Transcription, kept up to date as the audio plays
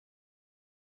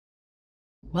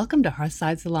Welcome to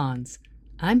Hearthside Salons.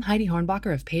 I'm Heidi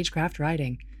Hornbacher of Pagecraft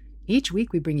Writing. Each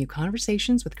week we bring you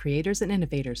conversations with creators and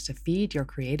innovators to feed your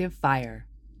creative fire.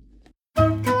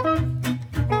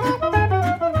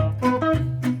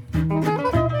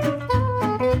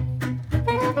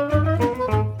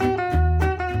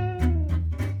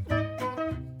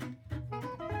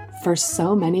 For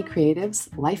so many creatives,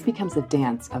 life becomes a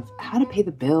dance of how to pay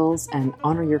the bills and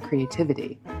honor your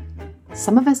creativity.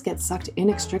 Some of us get sucked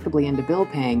inextricably into bill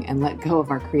paying and let go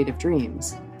of our creative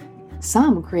dreams.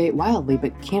 Some create wildly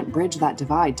but can't bridge that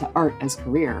divide to art as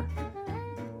career.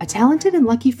 A talented and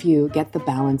lucky few get the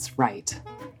balance right.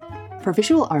 For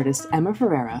visual artist Emma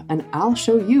Ferreira, an I'll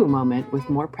show you moment with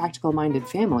more practical-minded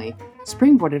family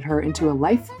springboarded her into a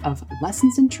life of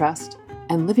lessons in trust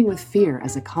and living with fear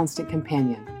as a constant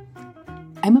companion.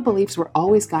 Emma believes we're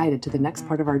always guided to the next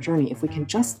part of our journey if we can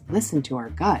just listen to our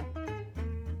gut.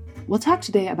 We'll talk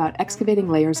today about excavating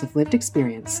layers of lived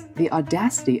experience, the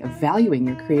audacity of valuing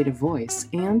your creative voice,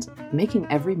 and making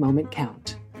every moment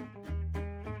count.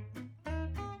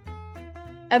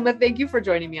 Emma, thank you for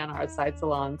joining me on Hearthside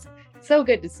Salons. So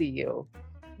good to see you.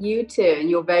 You too, and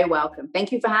you're very welcome.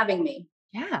 Thank you for having me.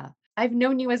 Yeah, I've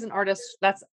known you as an artist.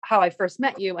 That's how I first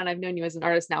met you, and I've known you as an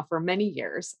artist now for many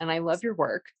years, and I love your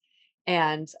work,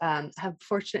 and I'm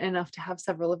fortunate enough to have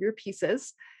several of your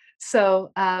pieces.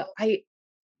 So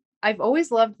I've always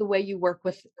loved the way you work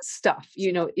with stuff.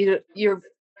 You know,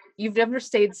 you've never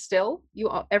stayed still.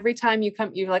 Every time you come,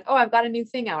 you're like, oh, I've got a new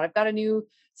thing out. I've got a new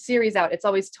series out. It's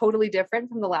always totally different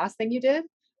from the last thing you did,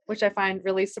 which I find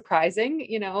really surprising,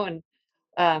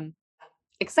 and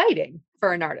exciting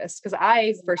for an artist. Because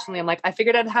I personally am like, I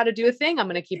figured out how to do a thing. I'm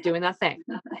going to keep doing that thing.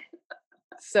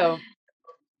 So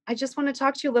I just want to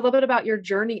talk to you a little bit about your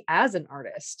journey as an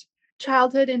artist.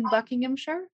 Childhood in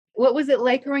Buckinghamshire. What was it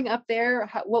like growing up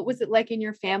there? What was it like in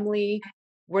your family?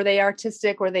 Were they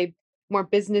artistic? Were they more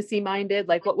businessy minded?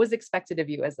 Like, what was expected of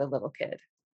you as a little kid?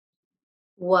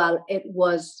 Well, it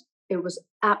was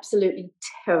absolutely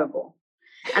terrible.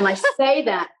 And I say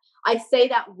that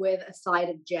with a side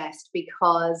of jest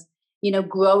because,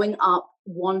 growing up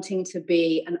wanting to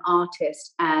be an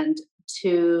artist and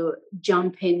to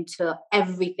jump into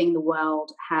everything the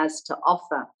world has to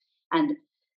offer and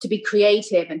to be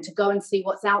creative and to go and see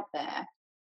what's out there,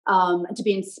 and to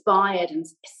be inspired and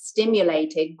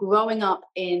stimulated. Growing up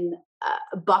in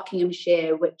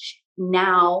Buckinghamshire, which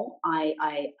now I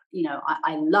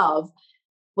love,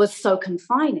 was so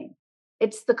confining.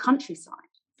 It's the countryside.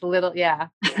 It's a little, yeah.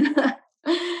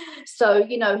 So,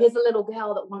 here's a little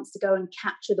girl that wants to go and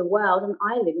capture the world, and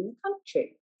I live in the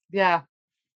country. Yeah.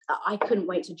 I couldn't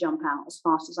wait to jump out as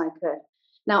fast as I could.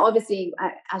 Now, obviously,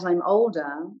 as I'm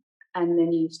older, and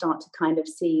then you start to kind of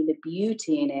see the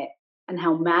beauty in it and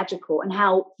how magical and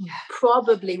how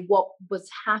probably what was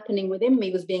happening within me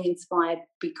was being inspired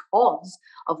because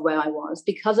of where I was,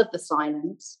 because of the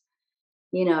silence,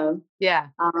 Yeah.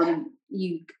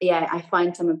 I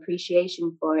find some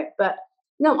appreciation for it. But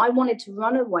no, I wanted to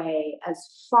run away as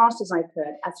fast as I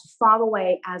could, as far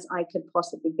away as I could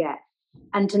possibly get,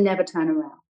 and to never turn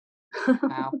around.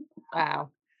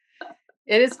 Wow.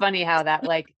 It is funny how that,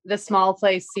 like, the small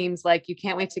place seems like you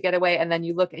can't wait to get away. And then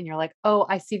you look and you're like, oh,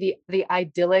 I see the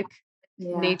idyllic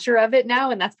nature of it now.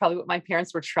 And that's probably what my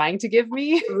parents were trying to give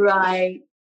me. Right.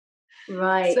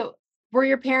 So were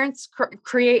your parents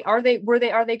are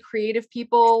they creative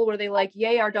people? Were they like,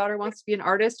 yay, our daughter wants to be an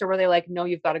artist? Or were they like, no,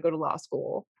 you've got to go to law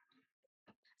school?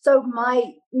 So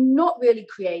not really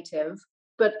creative,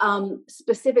 but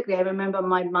specifically, I remember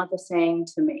my mother saying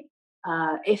to me,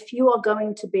 if you are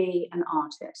going to be an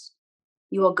artist,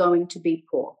 you are going to be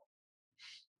poor.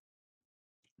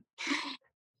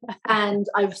 And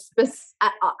I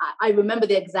remember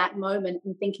the exact moment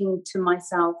and thinking to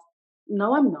myself,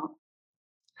 no, I'm not.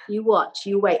 You watch,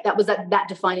 you wait. That was that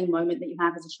defining moment that you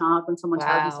have as a child when someone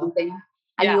tells you something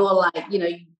and you're like,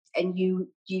 and you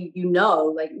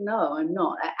like, no, I'm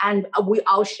not. And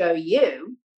I'll show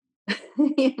you,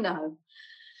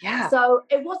 Yeah. So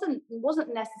it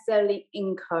wasn't necessarily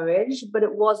encouraged, but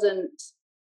it wasn't.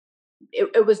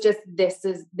 It was just this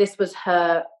was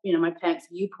her, my parents'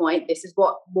 viewpoint. This is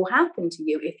what will happen to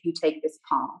you if you take this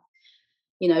path.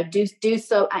 Do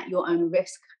so at your own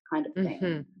risk, kind of thing.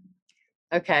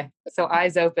 Mm-hmm. Okay, so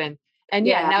eyes open, and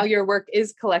now your work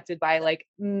is collected by like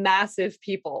massive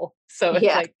people. So it's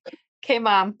like, okay,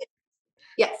 Mom.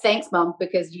 Yeah, thanks, Mom,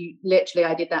 because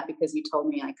I did that because you told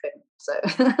me I couldn't.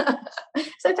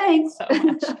 So thanks. So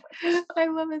much. I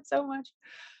love it so much.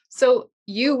 So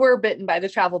you were bitten by the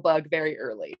travel bug very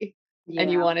early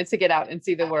and you wanted to get out and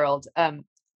see the world. Can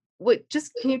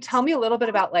you tell me a little bit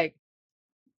about like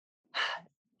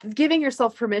giving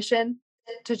yourself permission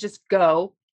to just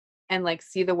go and like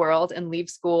see the world and leave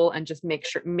school and just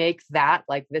make that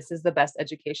like, this is the best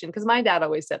education. Cause my dad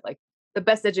always said like the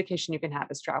best education you can have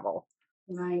is travel.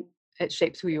 Right. It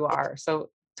shapes who you are. So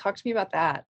talk to me about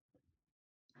that.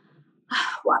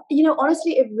 Well,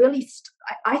 honestly, it really,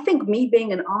 I think me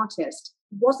being an artist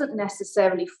wasn't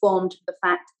necessarily formed the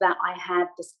fact that I had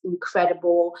this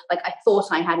incredible, like I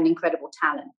thought I had an incredible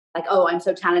talent. Like, oh, I'm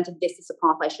so talented. This is the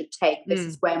path I should take. This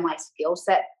is where my skill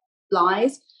set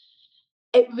lies.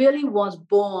 It really was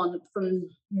born from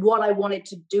what I wanted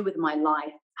to do with my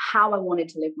life, how I wanted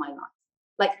to live my life.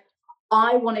 Like,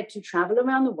 I wanted to travel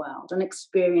around the world and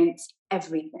experience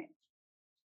everything.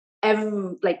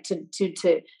 Like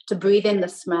to breathe in the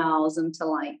smells and to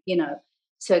like,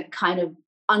 to kind of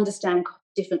understand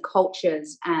different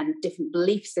cultures and different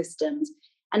belief systems.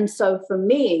 And so for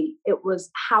me, it was,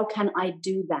 how can I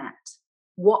do that?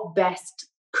 What best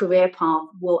career path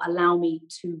will allow me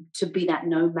to be that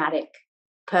nomadic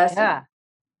person?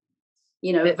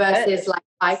 Yeah. Versus like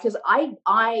because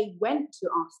I went to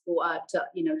art school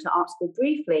to art school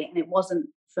briefly, and it wasn't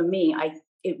for me.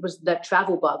 It was the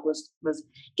travel bug was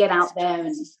get out there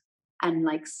and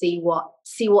like see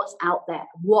what's out there.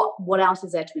 What else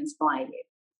is there to inspire you?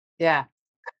 Yeah.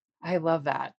 I love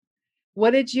that.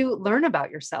 What did you learn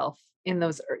about yourself in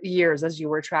those years as you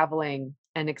were traveling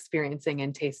and experiencing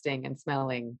and tasting and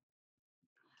smelling?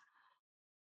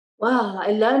 Well,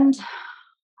 I learned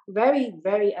very,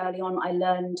 very early on. I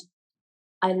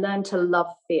learned to love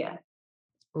fear.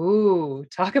 Ooh,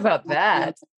 talk about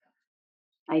that.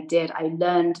 I did. I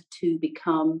learned to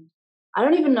become, I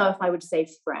don't even know if I would say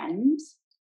friends,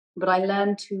 but I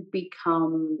learned to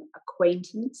become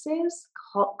acquaintances,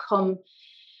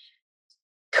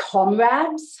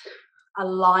 comrades,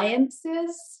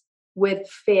 alliances with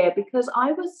fear, because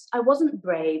I wasn't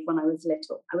brave when I was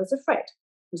little. I was afraid.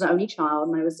 I was the only child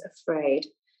and I was afraid.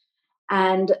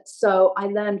 And so I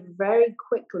learned very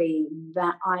quickly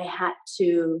that I had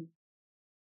to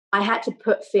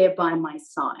put fear by my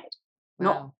side.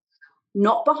 Wow.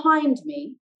 Not behind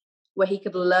me, where he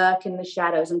could lurk in the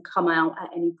shadows and come out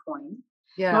at any point.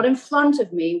 Yeah. Not in front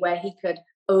of me, where he could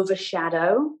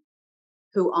overshadow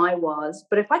who I was.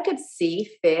 But if I could see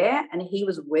fear and he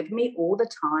was with me all the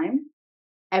time,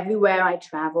 everywhere I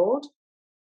traveled,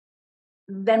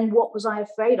 then what was I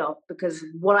afraid of? Because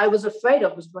what I was afraid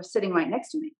of was sitting right next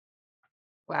to me.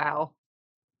 Wow.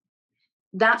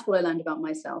 That's what I learned about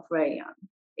myself very young.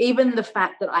 Even the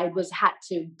fact that I had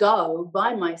to go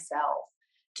by myself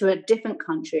to a different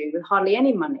country with hardly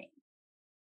any money,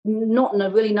 not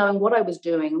really knowing what I was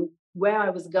doing, where I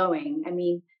was going. I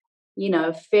mean,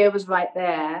 fear was right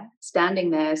there, standing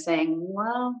there saying,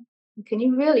 well, can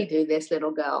you really do this,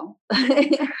 little girl?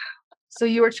 So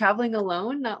you were traveling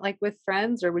alone, not like with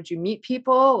friends, or would you meet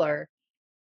people or?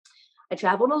 I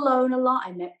traveled alone a lot.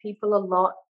 I met people a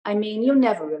lot. I mean, you're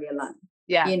never really alone.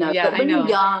 Yeah. Yeah. But when you're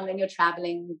young and you're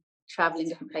traveling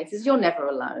different places, you're never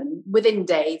alone. Within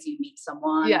days, you meet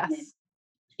someone. Yes. And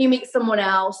you meet someone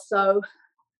else. So,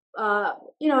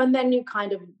 and then you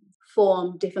kind of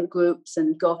form different groups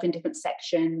and go off in different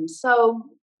sections. So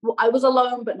I was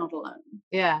alone, but not alone.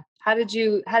 Yeah. How did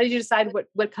you decide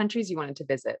what countries you wanted to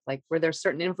visit? Like, were there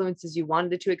certain influences you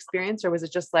wanted to experience, or was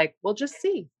it just like, we'll just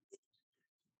see?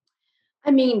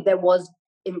 I mean, there was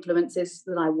influences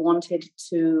that I wanted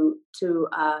to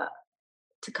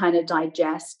kind of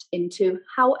digest into.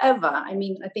 However, I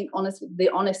mean, I think the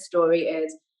honest story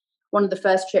is one of the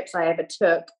first trips I ever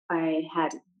took, I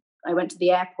went to the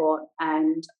airport,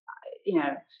 and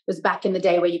it was back in the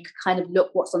day where you could kind of look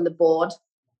what's on the board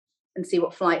and see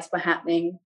what flights were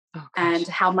happening and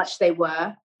how much they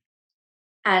were.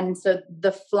 And so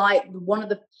the flight,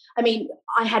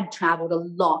 I had traveled a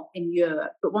lot in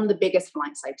Europe, but one of the biggest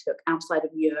flights I took outside of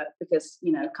Europe, because,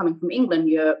 coming from England,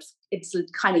 it's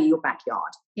kind of your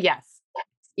backyard. Yes.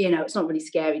 It's not really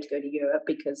scary to go to Europe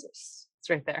because it's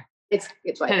right there. It's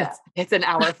right there. It's an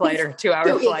hour flight or 2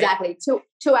 hour flight. Exactly.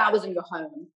 2 hours and you're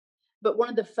home. But one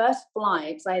of the first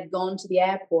flights, I had gone to the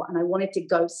airport and I wanted to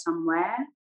go somewhere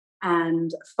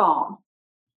and far.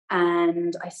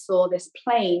 And I saw this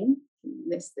plane,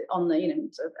 on the,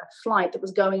 a flight that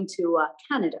was going to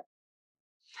Canada.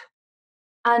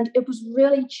 And it was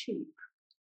really cheap.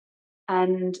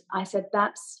 And I said,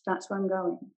 that's where I'm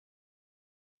going.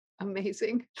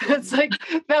 Amazing. That's like,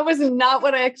 that was not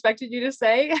what I expected you to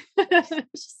say. It's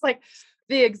just like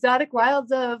the exotic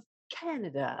wilds of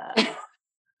Canada.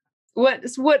 What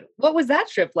was that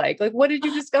trip like? Like, what did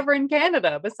you discover in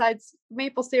Canada besides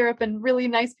maple syrup and really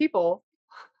nice people?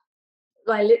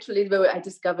 I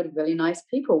discovered really nice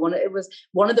people. It was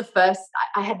one of the first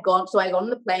I had gone. So I got on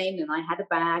the plane and I had a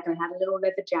bag and I had a little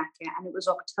leather jacket, and it was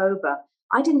October.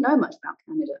 I didn't know much about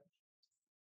Canada,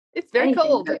 It's very anything.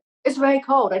 cold. It's very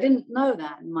cold. I didn't know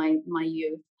that in my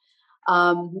youth.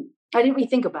 I didn't really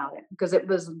think about it because it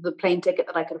was the plane ticket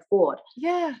that I could afford.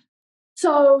 Yeah.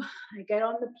 So I get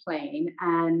on the plane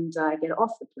and I get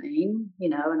off the plane,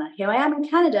 and here I am in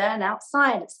Canada, and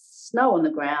outside it's snow on the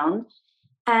ground.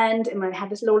 And I had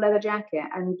this little leather jacket,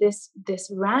 and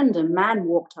this random man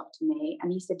walked up to me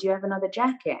and he said, "Do you have another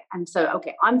jacket?" And so,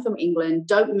 okay, I'm from England.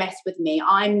 Don't mess with me.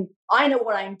 I know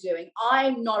what I'm doing.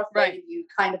 I'm not afraid of you,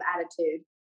 kind of attitude,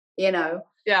 you know.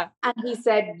 Yeah. And he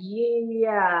said,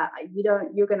 "Yeah,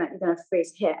 you're gonna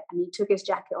freeze here." And he took his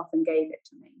jacket off and gave it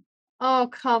to me. Oh,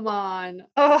 come on.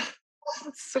 Oh,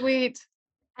 that's sweet.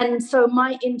 And so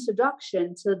my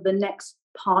introduction to the next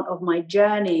part of my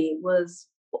journey was,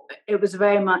 it was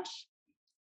very much,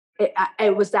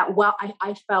 it was that, well,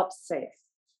 I felt safe.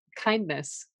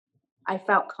 Kindness. I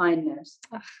felt kindness.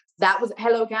 Ugh. That was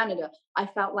Hello Canada. I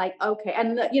felt like, okay.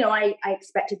 And, I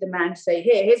expected the man to say,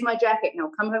 here's my jacket.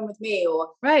 Come home with me. Or,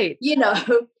 Right.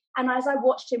 and as I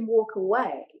watched him walk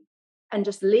away and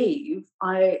just leave,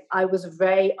 I was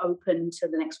very open to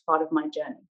the next part of my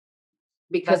journey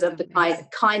because That's of the amazing.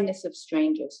 kindness of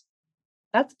strangers.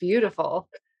 That's beautiful.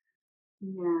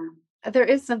 Yeah. There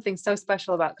is something so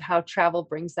special about how travel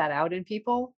brings that out in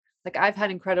people. Like I've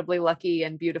had incredibly lucky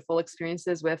and beautiful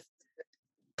experiences with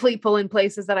people in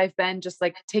places that I've been, just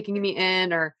like taking me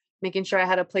in or making sure I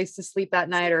had a place to sleep that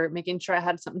night or making sure I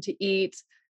had something to eat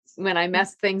when I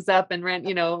messed things up and ran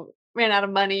out of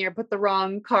money or put the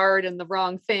wrong card in the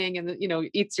wrong thing and,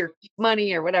 eats your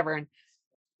money or whatever. And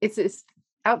it's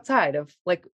outside of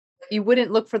like, you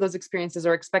wouldn't look for those experiences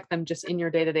or expect them just in your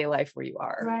day-to-day life where you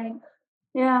are. Right.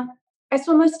 Yeah. It's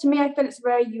almost, to me, I feel it's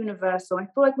very universal. I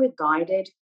feel like we're guided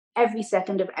every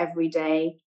second of every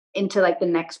day into like the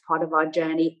next part of our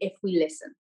journey if we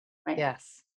listen. Right.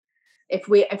 Yes. If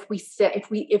we're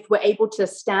able to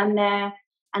stand there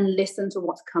and listen to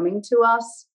what's coming to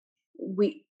us,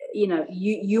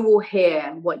 you will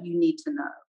hear what you need to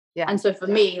know. Yeah. And so for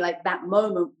me, like that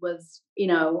moment was,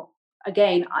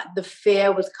 again, the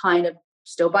fear was kind of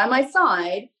still by my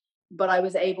side, but I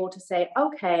was able to say,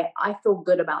 okay, I feel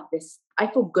good about this. I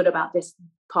feel good about this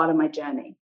part of my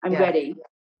journey. I'm ready.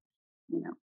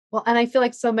 Well, and I feel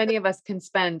like so many of us can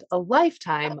spend a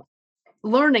lifetime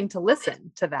learning to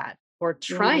listen to that or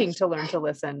trying to learn to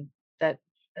listen, that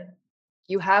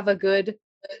you have a good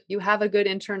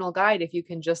internal guide if you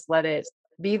can just let it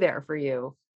be there for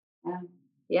you.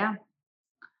 Yeah.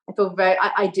 I feel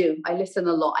I do. I listen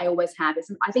a lot. I always have.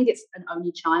 I think it's an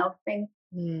only child thing.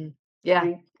 Yeah.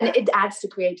 Right? And it adds to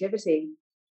creativity,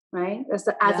 right? As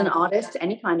an artist,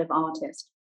 any kind of artist.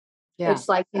 Yeah. It's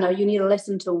like, you need to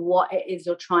listen to what it is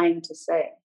you're trying to say.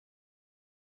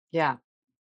 Yeah.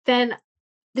 Then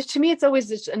to me, it's always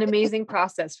just an amazing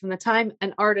process from the time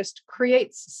an artist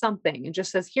creates something and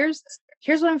just says, here's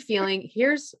what I'm feeling.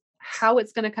 Here's how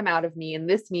it's going to come out of me in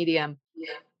this medium.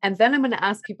 Yeah. And then I'm going to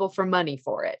ask people for money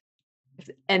for it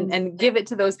and give it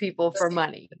to those people for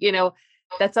money.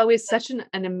 That's always such an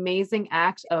amazing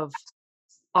act of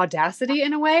audacity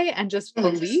in a way, and just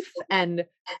belief. And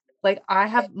like,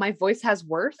 my voice has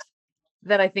worth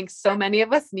that I think so many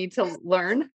of us need to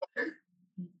learn.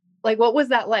 Like, what was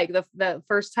that like the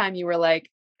first time you were like,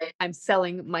 I'm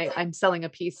selling a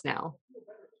piece now?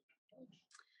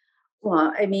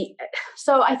 Well, I mean,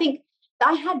 so I think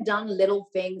I had done little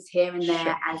things here and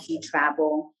there as you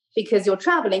travel, because you're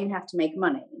traveling, you have to make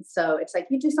money. So it's like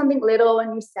you do something little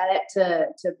and you sell it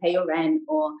to pay your rent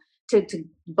or to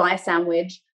buy a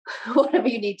sandwich, whatever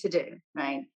you need to do,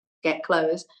 right? Get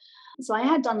clothes. So I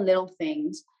had done little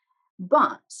things,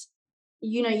 but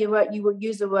you would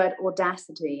use the word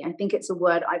audacity. I think it's a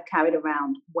word I've carried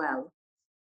around well,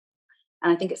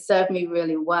 and I think it served me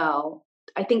really well.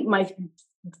 I think my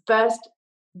first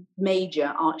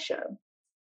major art show,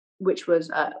 which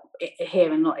was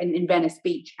here in Venice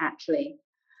Beach, actually,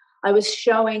 I was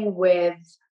showing with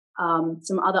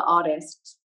some other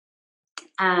artists,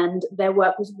 and their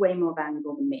work was way more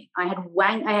valuable than me. I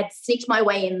had sneaked my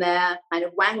way in there, kind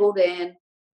of wangled in,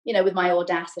 with my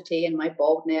audacity and my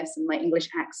boldness and my English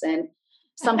accent,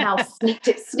 somehow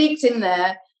sneaked in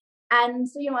there. And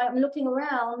so, I'm looking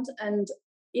around and,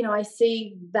 I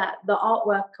see that the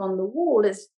artwork on the wall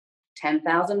is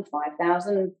 10,000,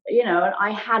 5,000, and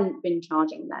I hadn't been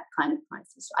charging that kind of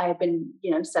prices. I had been,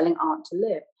 selling art to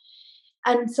live.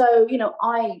 And so,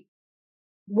 I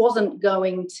wasn't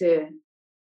going to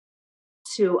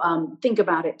think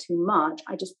about it too much.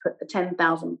 I just put the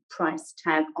 10,000 price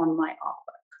tag on my artwork.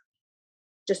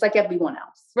 just like everyone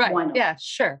else. Right. Why not? Yeah,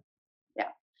 sure. Yeah.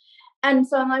 And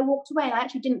so I walked away, and I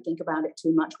actually didn't think about it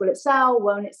too much. Will it sell?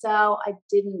 Won't it sell? I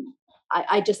didn't.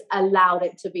 I just allowed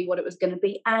it to be what it was going to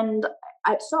be, and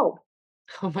it sold.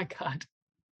 Oh my God.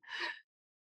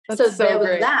 That's So so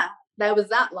great. There was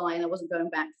that line I wasn't going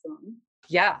back from.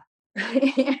 Yeah.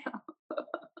 Yeah.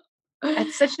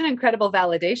 It's such an incredible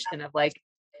validation of like,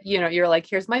 you're like,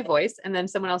 here's my voice. And then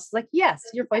someone else is like, yes,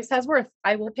 your voice has worth.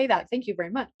 I will pay that. Thank you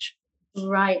very much.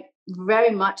 Right.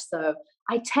 Very much so.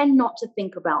 I tend not to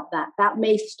think about that. That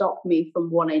may stop me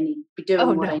from what I need to be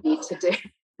doing, what I need to do.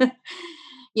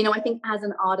 I think as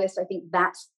an artist, I think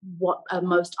that's what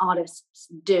most artists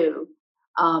do.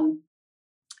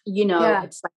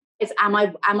 It's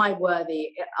like, am I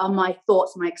worthy? Are my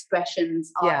thoughts, my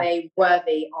expressions, are they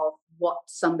worthy of what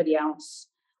somebody else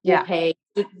will pay,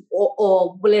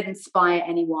 or will it inspire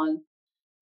anyone?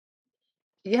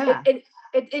 Yeah. It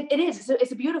is.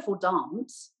 It's a beautiful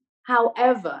dance.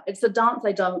 However, it's a dance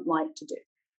I don't like to do.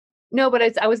 No, but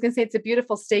I was going to say it's a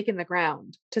beautiful stake in the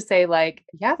ground to say like,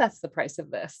 yeah, that's the price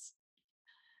of this.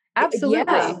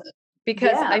 Absolutely. Yeah.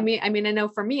 Because I mean, I know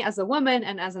for me as a woman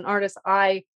and as an artist,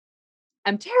 I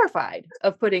am terrified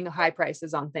of putting high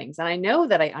prices on things. And I know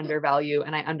that I undervalue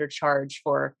and I undercharge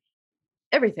for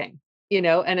everything,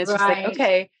 and it's just like,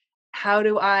 okay, how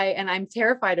do and I'm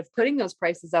terrified of putting those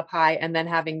prices up high and then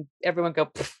having everyone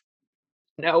go,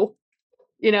 no,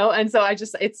 and so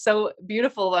it's so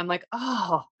beautiful. I'm like,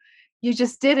 oh, you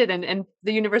just did it. And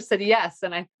the universe said yes.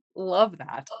 And I love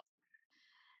that.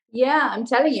 Yeah, I'm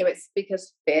telling you, it's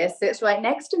because fear sits right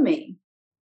next to me.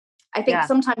 I think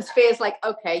sometimes fear is like,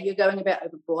 okay, you're going a bit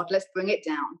overboard. Let's bring it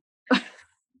down.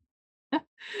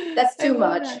 That's too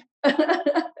much.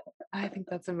 I think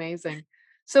that's amazing.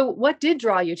 So what did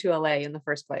draw you to LA in the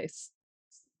first place?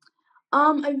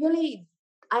 I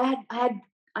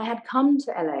had come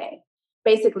to LA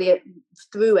basically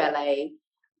through LA.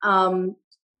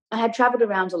 I had traveled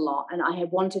around a lot, and I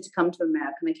had wanted to come to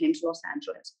America, and I came to Los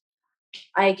Angeles.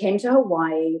 I came to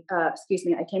Hawaii, I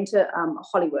came to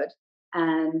Hollywood,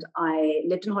 and I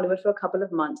lived in Hollywood for a couple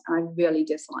of months, and I really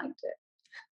disliked it.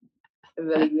 I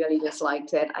really, really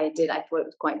disliked it. I thought it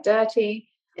was quite dirty.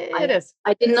 It is.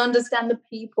 I didn't understand the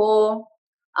people.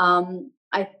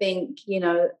 I think,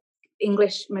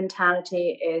 English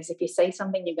mentality is if you say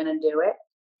something, you're going to do it.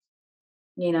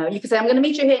 You can say, I'm going to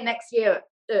meet you here next year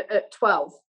at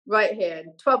 12, right here,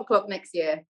 12 o'clock next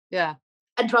year. Yeah.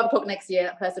 And 12 o'clock next year,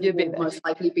 that person will most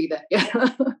likely be there. Yeah.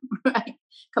 Right.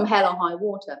 Come hell or high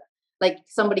water. Like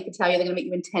somebody could tell you they're going to meet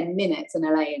you in 10 minutes in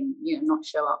LA and, not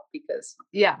show up because.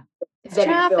 Yeah. It's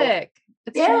traffic.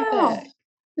 Traffic.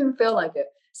 Didn't feel like it.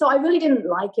 So I really didn't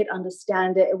like it,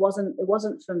 understand it. It wasn't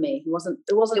for me. It wasn't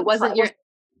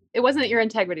at your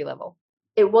integrity level.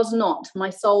 It was not. My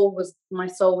soul was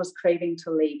craving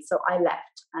to leave. So I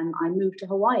left and I moved to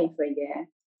Hawaii for a year.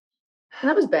 And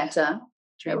that was better.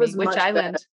 Dreamy. It was which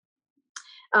island?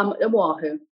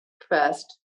 Oahu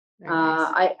first.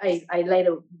 Nice. I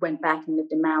later went back and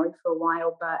lived in Maui for a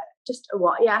while, but just a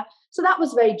while. Yeah. So that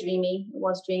was very dreamy. It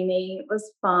was dreamy. It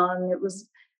was fun. It was,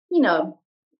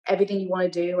 everything you want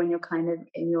to do when you're kind of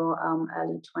in your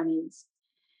early 20s.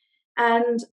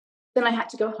 And then I had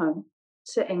to go home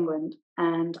to England,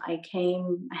 and I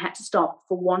had to stop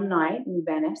for one night in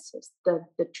Venice. It's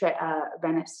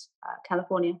Venice,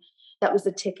 California. That was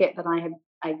the ticket that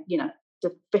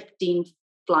the 15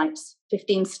 flights,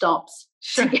 15 stops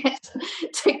to get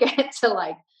to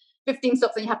like 15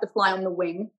 stops, and you have to fly on the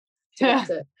wing.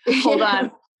 Hold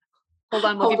on.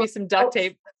 We'll give you some duct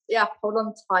tape. Yeah, hold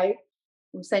on tight.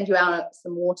 We'll send you out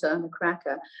some water and a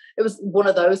cracker. It was one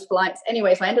of those flights.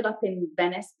 Anyway, so I ended up in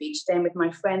Venice Beach, staying with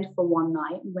my friend for one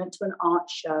night. We went to an art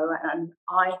show, and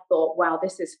I thought, wow,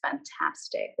 this is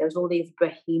fantastic. There's all these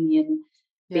bohemian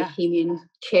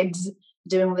kids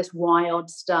doing all this wild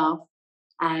stuff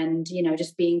and,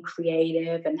 just being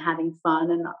creative and having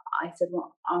fun. And I said,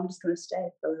 well, I'm just going to stay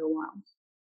for a little while.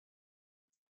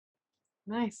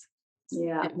 Nice.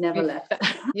 Yeah, I've never left.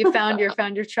 You found your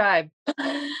tribe.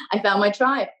 I found my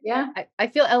tribe. Yeah. I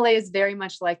feel LA is very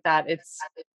much like that. It's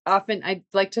often, I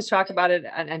like to talk about it,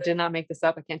 and I did not make this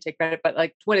up. I can't take credit, but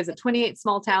like, what is it? 28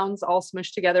 small towns all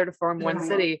smushed together to form one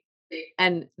city.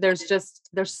 And there's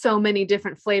so many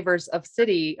different flavors of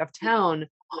town,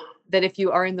 that if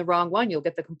you are in the wrong one, you'll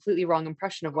get the completely wrong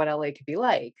impression of what LA could be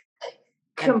like.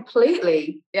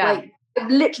 Completely. Yeah. Like,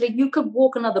 literally, you could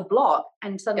walk another block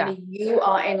and suddenly you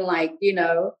are in like,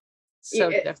 so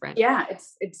different. Yeah,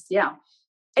 it's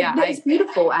it's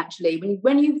beautiful actually.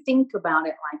 When you think about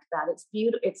it like that,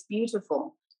 it's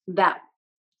beautiful that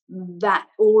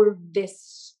all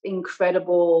this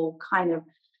incredible kind of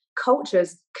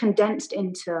cultures condensed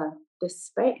into this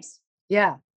space.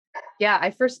 Yeah. Yeah.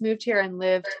 I first moved here and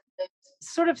lived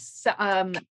sort of,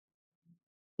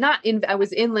 not in, I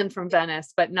was inland from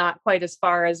Venice, but not quite as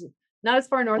far as, not as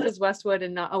far north as Westwood,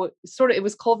 and not, sort of, it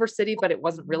was Culver City, but it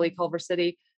wasn't really Culver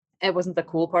City. It wasn't the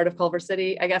cool part of Culver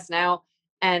City, I guess now.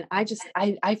 And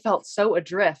I felt so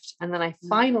adrift. And then I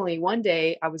finally, one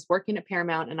day I was working at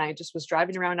Paramount and I just was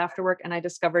driving around after work and I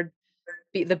discovered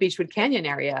the Beechwood Canyon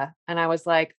area. And I was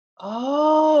like,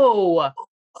 oh,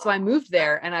 so I moved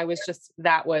there and I was just,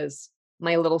 that was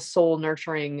my little soul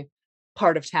nurturing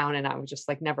part of town. And I was just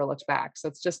like, never looked back. So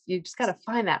it's just, you just got to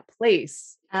find that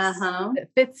place that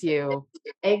fits you.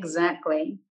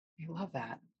 Exactly. I love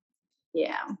that.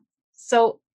 Yeah.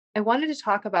 So I wanted to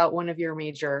talk about one of your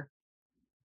major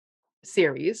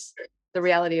series, The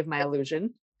Reality of My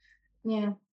Illusion.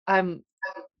 Yeah.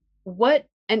 What,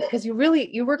 and because you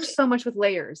worked so much with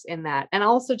layers in that, and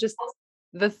also just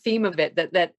the theme of it,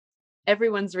 that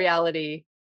everyone's reality,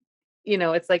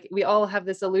 it's like we all have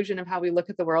this illusion of how we look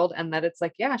at the world, and that it's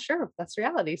like, yeah, sure, that's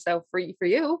reality. So for you.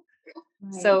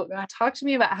 Right, So right. talk to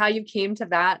me about how you came to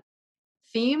that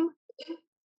theme,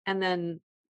 and then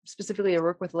specifically your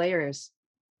work with layers.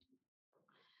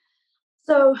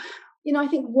 So, I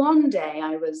think one day I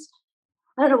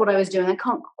don't know what I was doing. I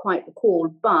can't quite recall,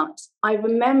 but I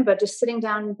remember just sitting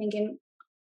down and thinking,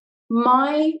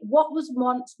 what was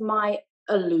once my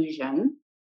illusion,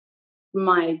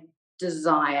 my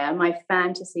desire, my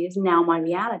fantasy is now my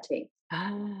reality.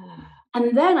 Ah,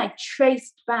 And then I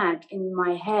traced back in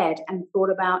my head and thought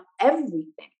about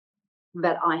everything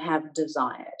that I have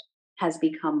desired has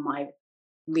become my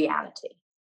reality.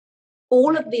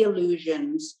 All of the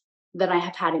illusions that I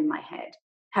have had in my head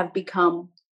have become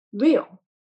real.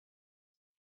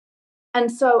 And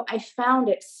so I found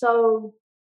it so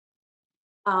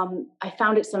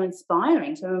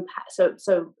inspiring.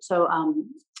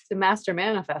 the master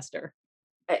manifester.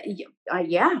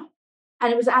 Yeah.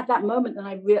 And it was at that moment that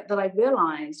I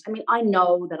realized. I mean, I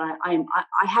know that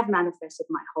I have manifested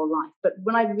my whole life, but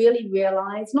when I really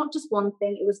realized, not just one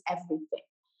thing, it was everything.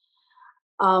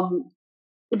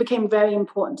 It became very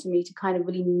important to me to kind of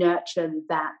really nurture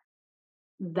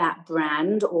that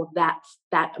brand, or that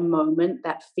moment,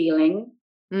 that feeling.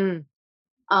 And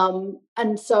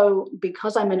so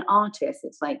because I'm an artist,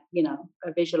 it's like,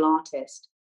 a visual artist,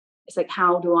 it's like,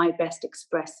 how do I best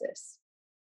express this?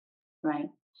 Right.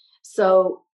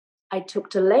 So I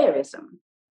took to layerism,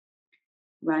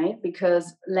 right?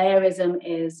 Because layerism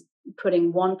is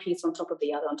putting one piece on top of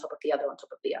the other, on top of the other, on top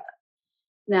of the other.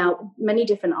 Now, many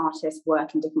different artists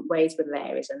work in different ways with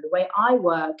layerism. The way I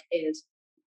work is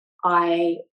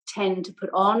I tend to put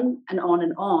on and on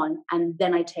and on, and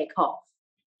then I take off.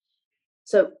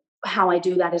 So how I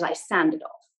do that is I sand it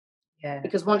off. Yeah.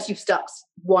 Because once you've stuck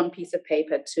one piece of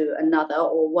paper to another,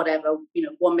 or whatever,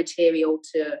 one material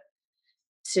to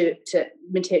different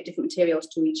materials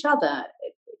to each other,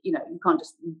 you can't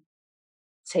just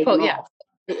take them off.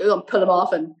 You pull them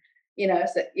off, and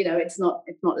it's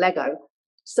not Lego.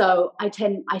 So I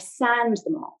sand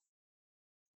them off.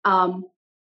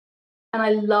 And I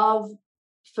love,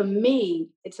 for me,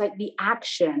 it's like the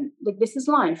action. Like, this is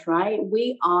life, right?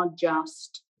 We are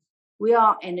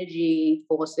energy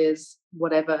forces,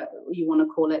 whatever you want to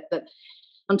call it, that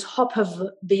on top of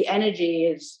the energy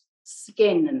is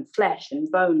skin and flesh and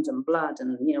bones and blood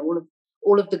and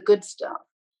all of the good stuff.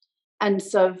 And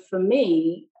so for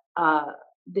me,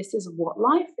 this is what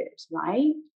life is,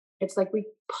 right? It's like we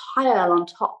pile on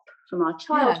top, from our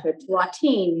childhood to our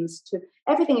teens, to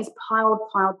everything is piled.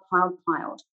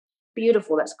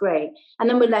 Beautiful, that's great. And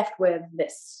then we're left with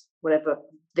this, whatever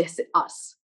this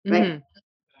us, right? Mm-hmm.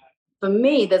 For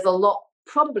me, there's a lot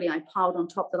probably I piled on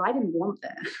top that I didn't want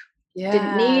there.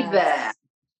 Didn't need there.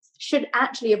 Should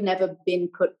actually have never been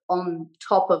put on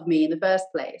top of me in the first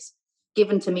place,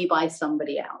 given to me by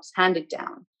somebody else, handed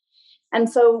down. And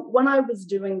so when I was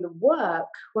doing the work,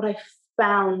 what I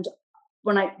found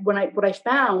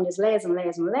is layers and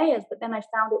layers and layers, but then I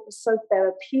found it was so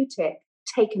therapeutic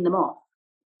taking them off,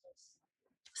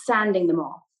 sanding them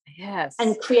off,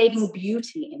 and creating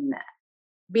beauty in that,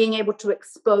 being able to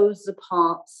expose the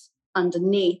parts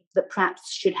underneath that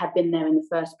perhaps should have been there in the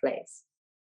first place.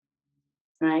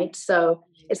 Right? So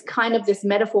it's kind of this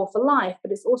metaphor for life,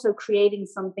 but it's also creating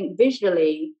something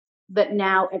visually that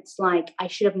now it's like, I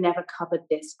should have never covered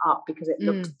this up because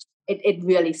it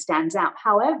really stands out.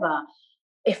 However,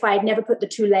 if I had never put the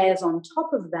two layers on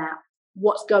top of that,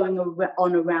 what's going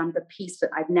on around the piece that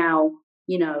I've now,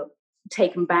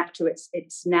 taken back to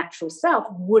its natural self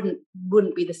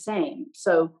wouldn't be the same.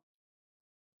 So,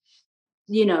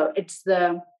 it's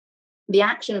the the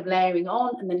action of layering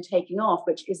on and then taking off,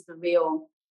 which is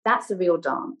that's the real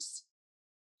dance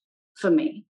for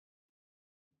me.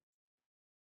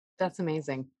 That's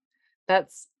amazing.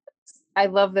 I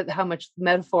love that how much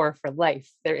metaphor for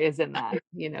life there is in that,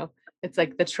 it's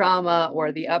like the trauma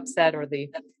or the upset or the,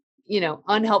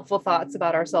 unhelpful thoughts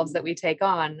about ourselves that we take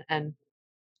on, and,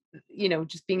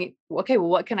 just being, okay, well,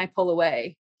 what can I pull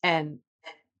away? And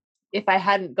if I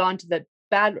hadn't gone to the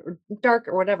bad or dark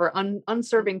or whatever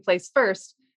unserving place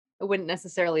first, I wouldn't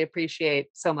necessarily appreciate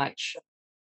so much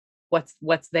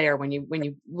what's there when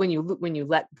you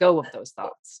let go of those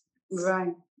thoughts.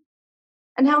 Right.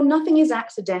 And how nothing is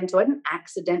accidental. I didn't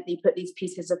accidentally put these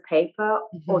pieces of paper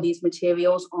or these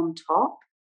materials on top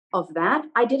of that.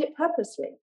 I did it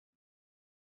purposely.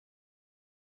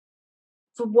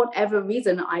 For whatever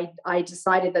reason, I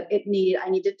decided that I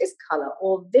needed this color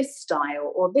or this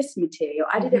style or this material.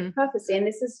 I did it purposely. And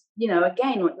this is,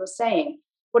 again, what you're saying,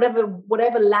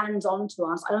 whatever lands onto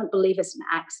us, I don't believe it's an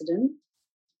accident.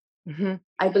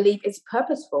 I believe it's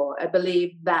purposeful. I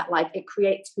believe that it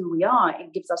creates who we are.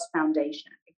 It gives us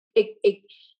foundation.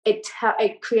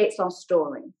 It creates our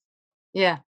story.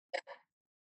 Yeah.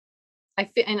 I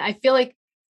feel like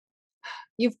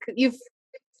you've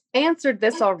answered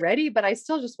this already, but I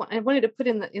still I wanted to put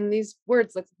in these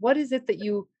words, like, what is it that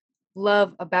you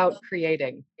love about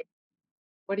creating?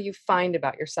 What do you find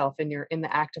about yourself in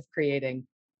the act of creating?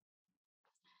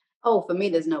 Oh, for me,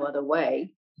 there's no other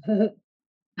way.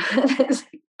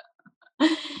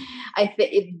 I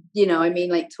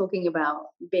think, talking about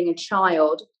being a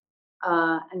child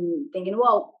and thinking,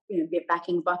 well,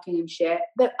 backing Buckinghamshire,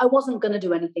 that I wasn't going to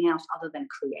do anything else other than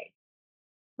create.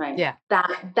 Right. Yeah.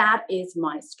 That is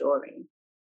my story.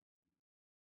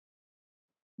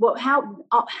 Well,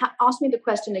 ask me the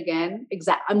question again.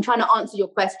 I'm trying to answer your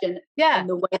question in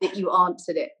the way that you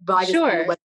answered it, but I just kind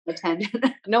of attend.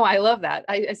 No, I love that.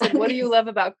 I said, what do you love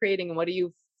about creating, and what do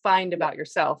you find about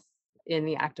yourself in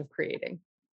the act of creating?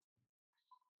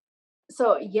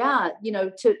 So yeah,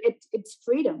 it's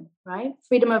freedom, right?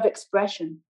 Freedom of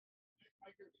expression.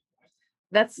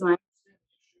 That's right.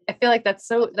 I feel like that's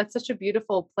such a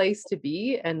beautiful place to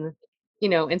be. And,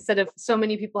 instead of, so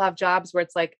many people have jobs where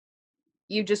it's like,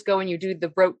 you just go and you do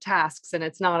the rote tasks and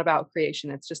it's not about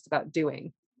creation. It's just about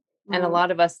doing. And a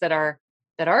lot of us that are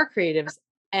creatives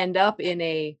end up in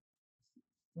a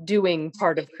doing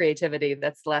part of creativity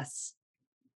that's less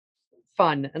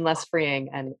fun and less freeing,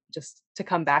 and just to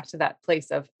come back to that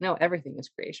place of, no, everything is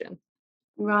creation.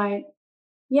 Right.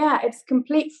 Yeah, it's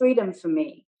complete freedom for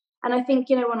me. And I think,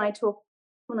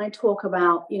 when I talk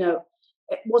about,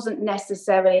 it wasn't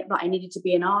necessarily that I needed to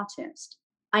be an artist.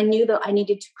 I knew that I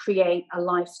needed to create a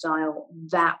lifestyle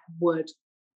that would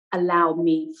allow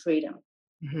me freedom,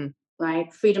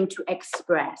 right? Freedom to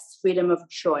express, freedom of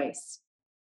choice.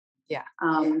 Yeah.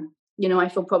 I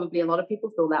feel probably a lot of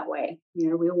people feel that way.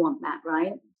 We all want that,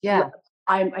 right? Yeah.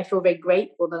 I feel very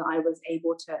grateful that I was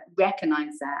able to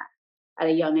recognize that at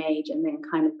a young age and then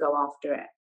kind of go after it.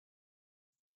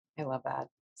 I love that.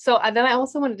 So then I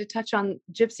also wanted to touch on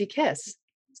Gypsy Kiss,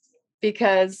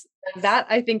 because that,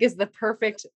 I think, is the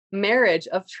perfect marriage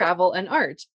of travel and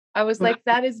art. I was like,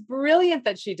 that is brilliant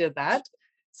that she did that.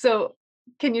 So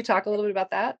can you talk a little bit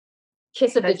about that?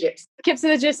 Kiss of the Gypsy. Kiss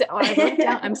of the Gypsy. Oh, I wrote it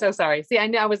down. I'm so sorry. See, I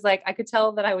knew, I was like, I could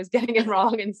tell that I was getting it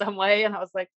wrong in some way. And I was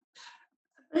like,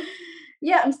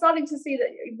 yeah, we're starting to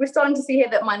see here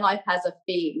that my life has a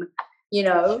theme,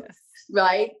 yes.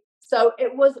 Right? So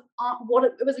it was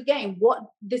again,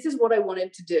 this is what I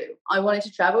wanted to do. I wanted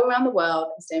to travel around the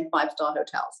world and stay in 5-star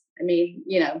hotels. I mean,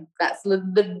 that's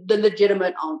the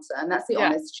legitimate answer, and that's the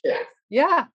honest truth.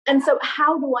 Yeah. And so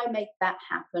how do I make that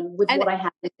happen with what I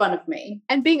have in front of me?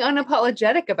 And being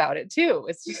unapologetic about it too.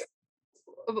 It's just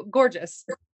gorgeous.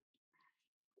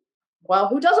 Well,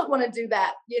 who doesn't want to do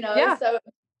that? Yeah. So,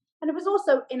 and it was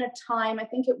also in a time, I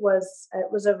think it was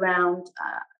around,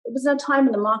 it was a time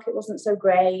when the market wasn't so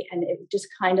great, and it just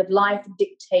kind of, life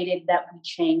dictated that we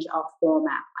change our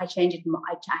format. I had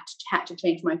to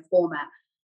change my format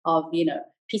of,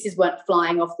 pieces weren't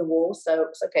flying off the wall. So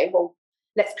it's okay, well,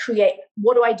 let's create,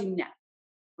 what do I do now?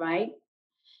 Right.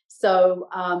 So,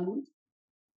 I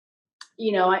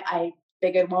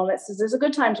figured, well, there's a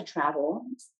good time to travel,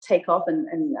 take off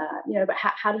and but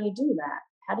how do you do that?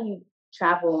 How do you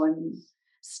travel and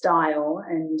style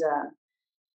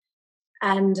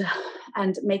and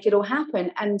make it all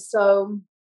happen? And so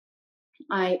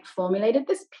I formulated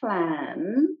this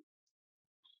plan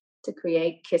to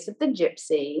create Kiss of the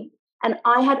Gypsy. And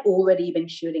I had already been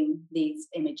shooting these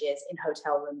images in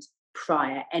hotel rooms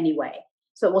prior anyway.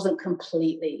 So it wasn't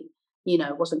completely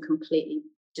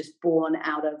just born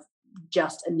out of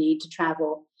just a need to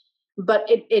travel. but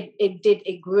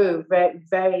it grew very,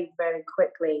 very, very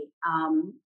quickly,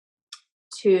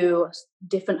 to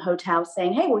different hotels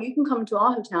saying, hey, well, you can come to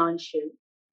our hotel and shoot,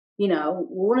 we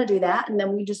want to do that. And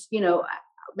then we just,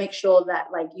 make sure that,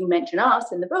 like, you mention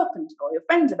us in the book and tell your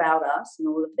friends about us and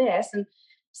all of this. And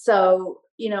so,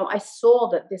 I saw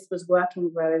that this was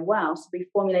working very well. So we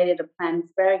formulated a plan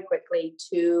very quickly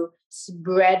to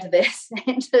spread this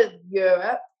into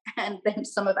Europe and then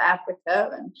some of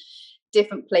Africa and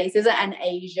different places and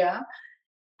Asia.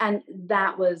 And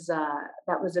that was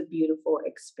a beautiful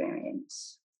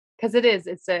experience. Because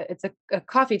it's a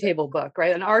coffee table book,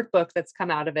 right? An art book that's come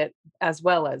out of it, as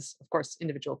well as, of course,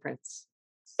 individual prints.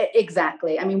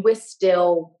 Exactly. I mean, we're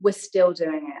still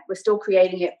doing it. We're still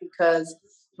creating it because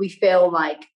we feel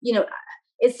like,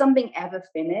 is something ever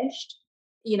finished?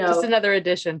 Just another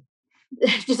edition.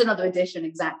 Just another edition.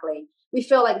 Exactly. We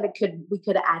feel like we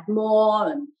could add more,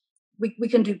 and we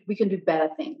can do better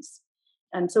things.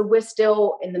 And so we're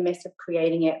still in the midst of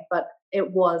creating it, but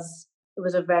it was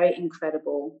a very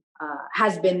incredible,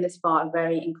 has been this far, a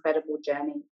very incredible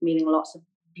journey, meeting lots of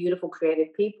beautiful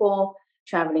creative people,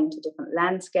 traveling to different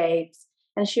landscapes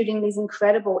and shooting these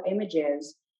incredible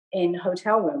images in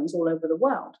hotel rooms all over the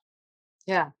world.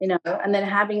 Yeah. And then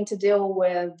having to deal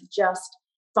with just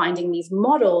finding these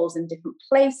models in different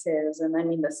places. And I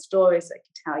mean, the stories I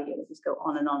could tell you, just go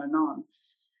on and on and on.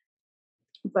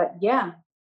 But yeah,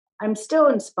 I'm still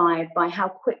inspired by how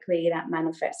quickly that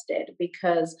manifested,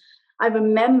 because I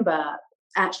remember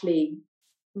actually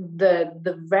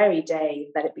the very day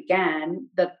that it began,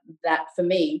 that for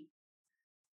me,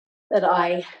 that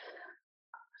I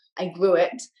grew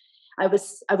it. I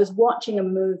was watching a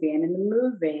movie, and in the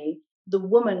movie, the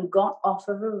woman got off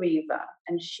of a Riva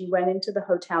and she went into the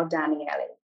Hotel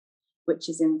Daniele, which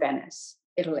is in Venice,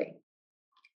 Italy.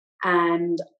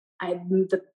 And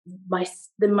my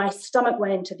stomach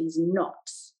went into these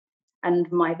knots.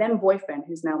 And my then boyfriend,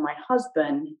 who's now my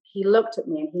husband, he looked at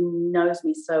me, and he knows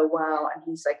me so well, and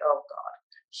he's like, "Oh God,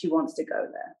 she wants to go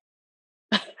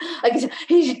there." Like,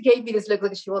 he gave me this look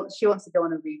like she wants to go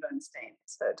on a Riva and stay in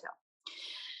this hotel.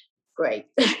 Great.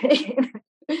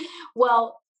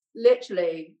 Well,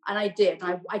 literally, and I did.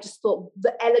 I just thought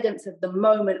the elegance of the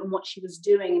moment and what she was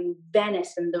doing in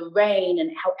Venice and the rain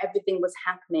and how everything was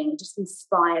happening just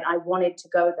inspired. I wanted to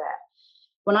go there.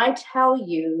 When I tell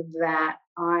you that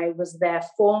I was there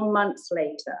 4 months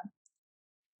later,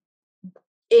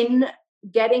 in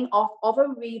getting off of a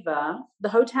Riva, the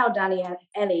Hotel Daniele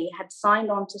had signed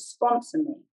on to sponsor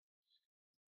me.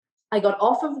 I got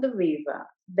off of the Riva,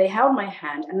 they held my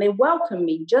hand, and they welcomed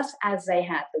me just as they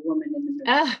had the woman in the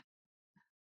movie.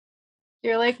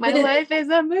 You're like, my life is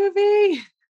a movie.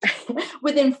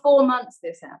 Within 4 months,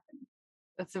 this happened.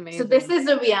 That's amazing. So this is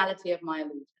the reality of my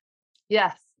illusion.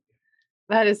 Yes.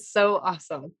 That is so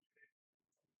awesome.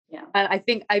 Yeah. And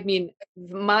I mean,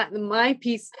 my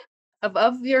piece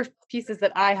of your pieces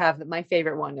that I have, that my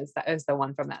favorite one is the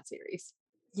one from that series.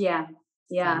 Yeah.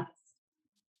 Yeah. So,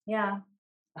 yeah.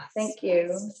 Thank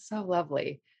you. So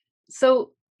lovely.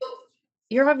 So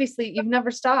you've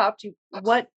never stopped.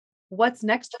 What's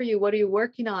next for you? What are you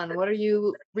working on? What are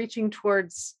you reaching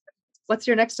towards? What's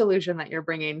your next illusion that you're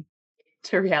bringing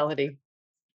to reality?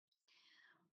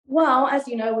 Well, as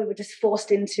you know, we were just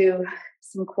forced into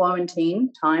some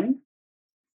quarantine time,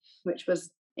 which was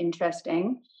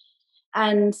interesting.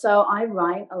 And so I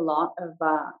write a lot,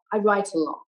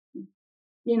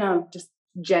 just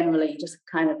generally, just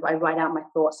kind of, I write out my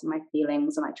thoughts and my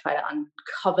feelings, and I try to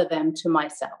uncover them to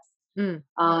myself.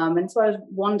 And so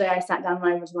one day I sat down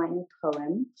and I was writing a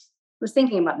poem. I was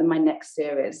thinking about my next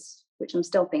series, which I'm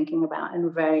still thinking about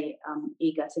and very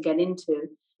eager to get into,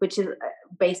 which is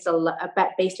based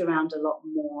around a lot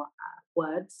more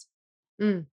words.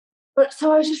 But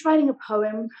so I was just writing a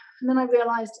poem, and then I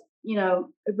realized,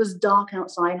 it was dark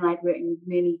outside, and I'd written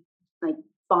nearly like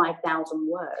 5,000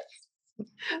 words.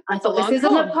 I thought, this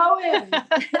isn't a poem.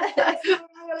 It's a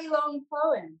really long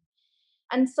poem.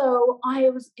 And so I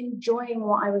was enjoying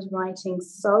what I was writing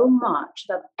so much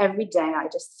that every day I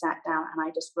just sat down and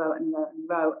I just wrote and wrote and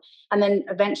wrote. And then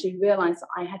eventually realized that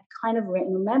I had kind of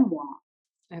written a memoir.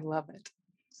 I love it.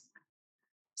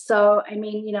 So, I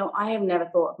mean, I have never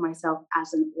thought of myself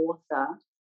as an author,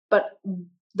 but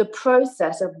the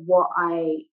process of what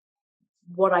I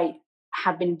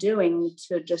have been doing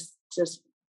to just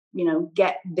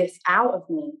get this out of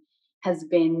me has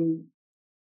been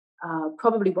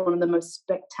probably one of the most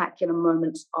spectacular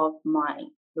moments of my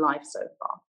life so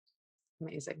far.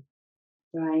 Amazing.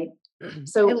 Right.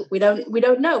 So we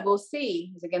don't know. We'll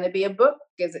see. Is it going to be a book?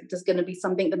 Is it just going to be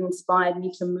something that inspired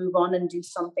me to move on and do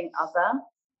something other?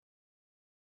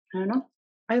 I don't know.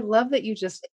 I love that you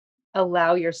just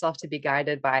allow yourself to be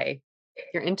guided by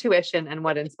your intuition and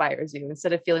what inspires you,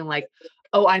 instead of feeling like,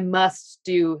 oh, I must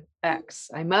do X.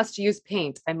 I must use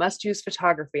paint. I must use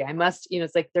photography. I must,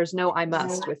 it's like, there's no I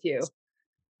must with you.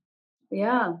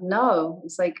 Yeah, no,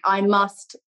 it's like, I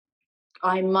must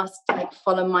like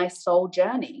follow my soul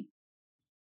journey,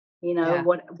 Yeah.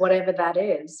 whatever that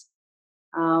is.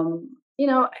 You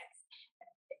know,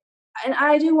 and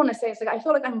I do want to say, it's like, I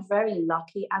feel like I'm very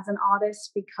lucky as an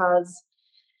artist because,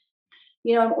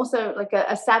 I'm also like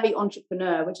a savvy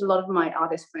entrepreneur, which a lot of my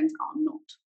artist friends are not.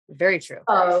 Very true.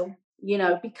 So,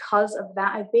 because of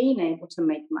that, I've been able to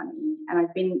make money, and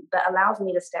that allows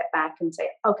me to step back and say,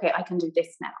 okay, I can do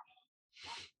this now.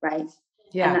 Right.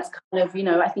 Yeah. And that's kind of,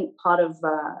 I think part of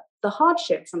the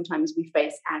hardship sometimes we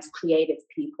face as creative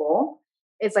people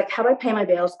is like, how do I pay my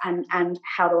bills, and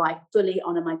how do I fully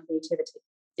honor my creativity?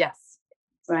 Yes.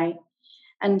 Right.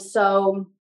 And so,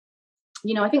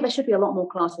 I think there should be a lot more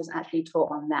classes actually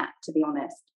taught on that, to be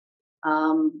honest.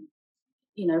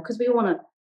 Because we want to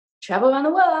travel around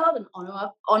the world and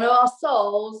honor our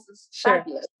souls. It's Sure.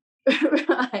 fabulous.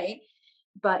 Right.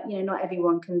 But not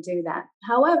everyone can do that.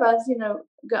 However,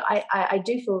 I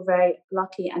do feel very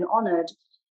lucky and honored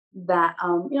that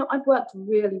I've worked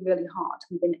really, really hard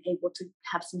and been able to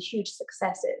have some huge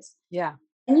successes. Yeah.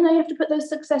 And you have to put those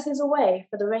successes away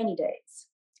for the rainy days.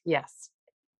 Yes.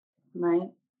 Right.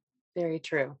 Very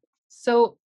true.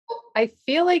 So I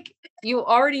feel like you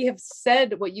already have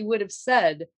said what you would have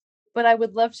said, but I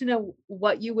would love to know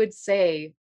what you would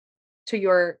say to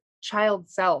your child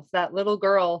self, that little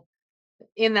girl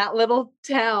in that little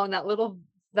town, that little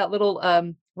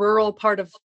rural part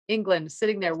of England,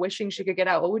 sitting there wishing she could get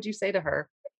out. What would you say to her?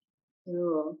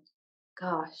 Oh,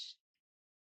 gosh.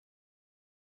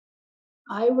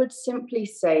 I would simply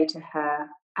say to her,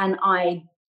 and I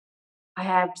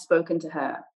have spoken to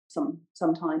her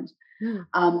sometimes,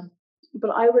 but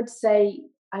I would say,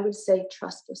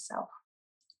 trust yourself.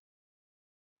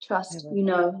 Trust,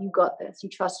 you got this. You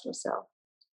trust yourself.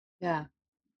 Yeah.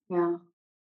 Yeah.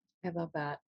 I love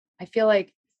that. I feel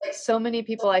like so many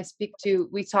people I speak to,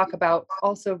 we talk about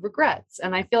also regrets.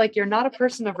 And I feel like you're not a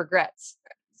person of regrets.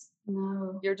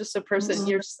 No. You're just a person,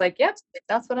 you're just like, yep,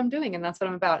 that's what I'm doing and that's what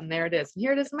I'm about. And there it is. And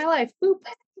here it is in my life. Boop.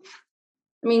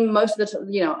 I mean, most of the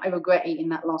time, I regret eating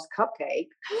that last cupcake.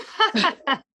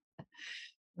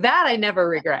 That I never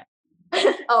regret.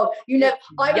 Oh,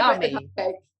 I regret Yummy. the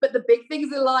cupcake. But the big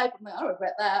things in life, I'm like, I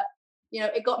regret that.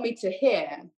 It got me to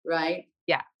here, right?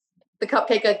 Yeah. The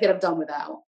cupcake I could have done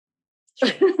without.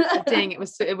 Dang, it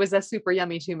was a super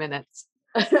yummy 2 minutes.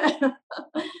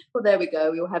 Well, there we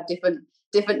go. We all have different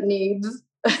needs.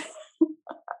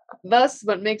 Thus,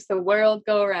 what makes the world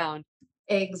go around.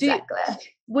 Exactly.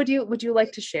 Would you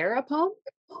like to share a poem?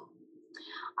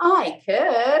 I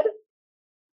could.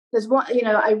 There's one,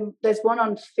 there's one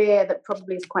on fear that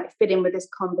probably is quite fitting with this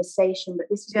conversation, but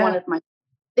this is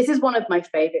one of my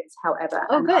favorites, however.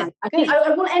 Oh, good. I think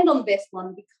I want to end on this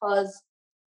one because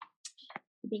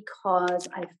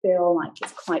I feel like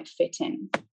it's quite fitting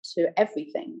to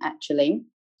everything, actually.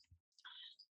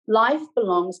 Life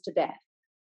belongs to death,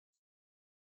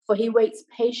 for he waits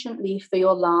patiently for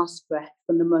your last breath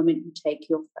from the moment you take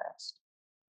your first.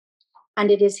 And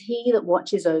it is he that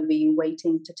watches over you,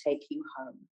 waiting to take you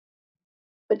home.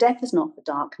 But death is not for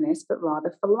darkness, but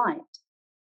rather for light.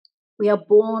 We are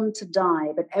born to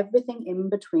die, but everything in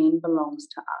between belongs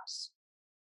to us.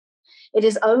 It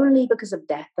is only because of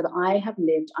death that I have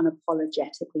lived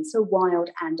unapologetically, so wild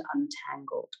and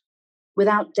untangled.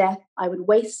 Without death, I would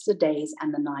waste the days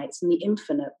and the nights, and the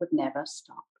infinite would never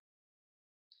stop.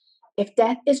 If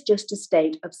death is just a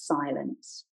state of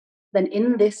silence, then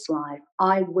in this life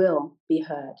I will be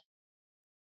heard,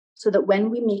 so that when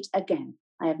we meet again,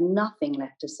 I have nothing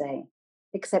left to say,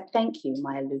 except thank you,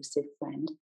 my elusive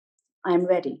friend. I am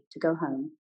ready to go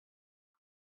home.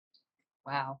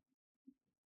 Wow.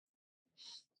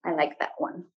 I like that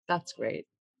one. That's great.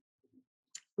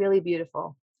 Really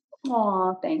beautiful.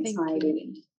 Oh, thanks,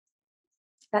 Heidi.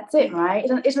 That's it, right?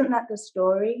 Isn't that the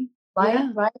story? Right?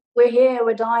 Yeah. Right? We're here,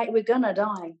 we're gonna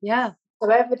die. Yeah. So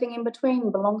everything in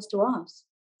between belongs to us.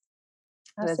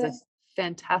 That's a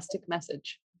fantastic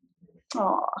message.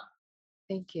 Oh.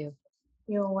 Thank you.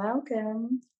 You're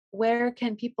welcome. Where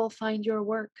can people find your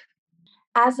work?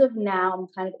 As of now, I'm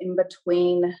kind of in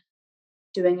between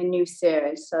doing a new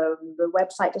series. So the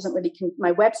website doesn't really,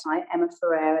 my website,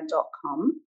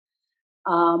 emmaferreira.com,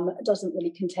 doesn't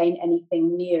really contain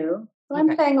anything new. But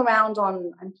I'm playing around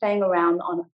on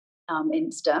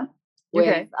Insta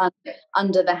with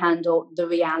under the handle The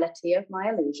Reality of My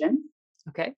Illusion.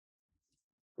 Okay.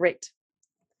 Great.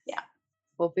 Yeah.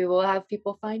 Hopefully we'll have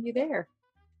people find you there.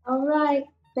 All right.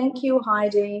 Thank you,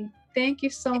 Heidi. Thank you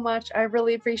so much. I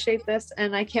really appreciate this,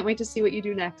 and I can't wait to see what you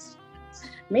do next.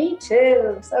 Me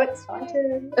too. So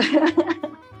excited.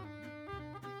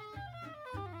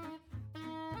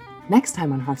 Next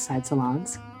time on Hearthside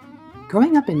Salons.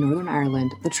 Growing up in Northern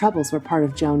Ireland, the Troubles were part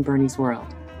of Joan Burney's world.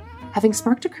 Having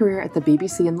sparked a career at the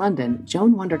BBC in London,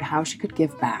 Joan wondered how she could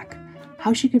give back,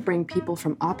 how she could bring people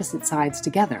from opposite sides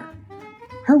together.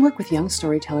 Her work with young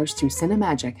storytellers through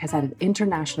Cinemagic has had an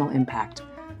international impact.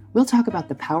 We'll talk about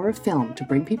the power of film to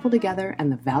bring people together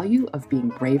and the value of being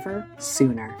braver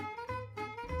sooner.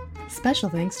 Special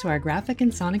thanks to our graphic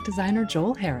and sonic designer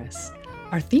Joel Harris.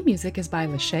 Our theme music is by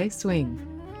Lachey Swing.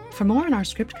 For more on our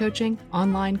script coaching,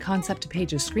 online concept to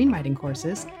pages screenwriting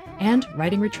courses, and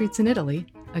writing retreats in Italy,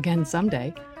 again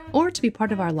someday, or to be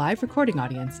part of our live recording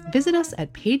audience, visit us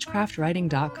at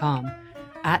pagecraftwriting.com,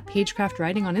 at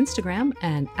pagecraftwriting on Instagram,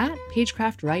 and at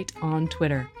pagecraftwrite on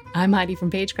Twitter. I'm Heidi from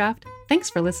Pagecraft. Thanks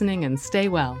for listening and stay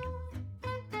well.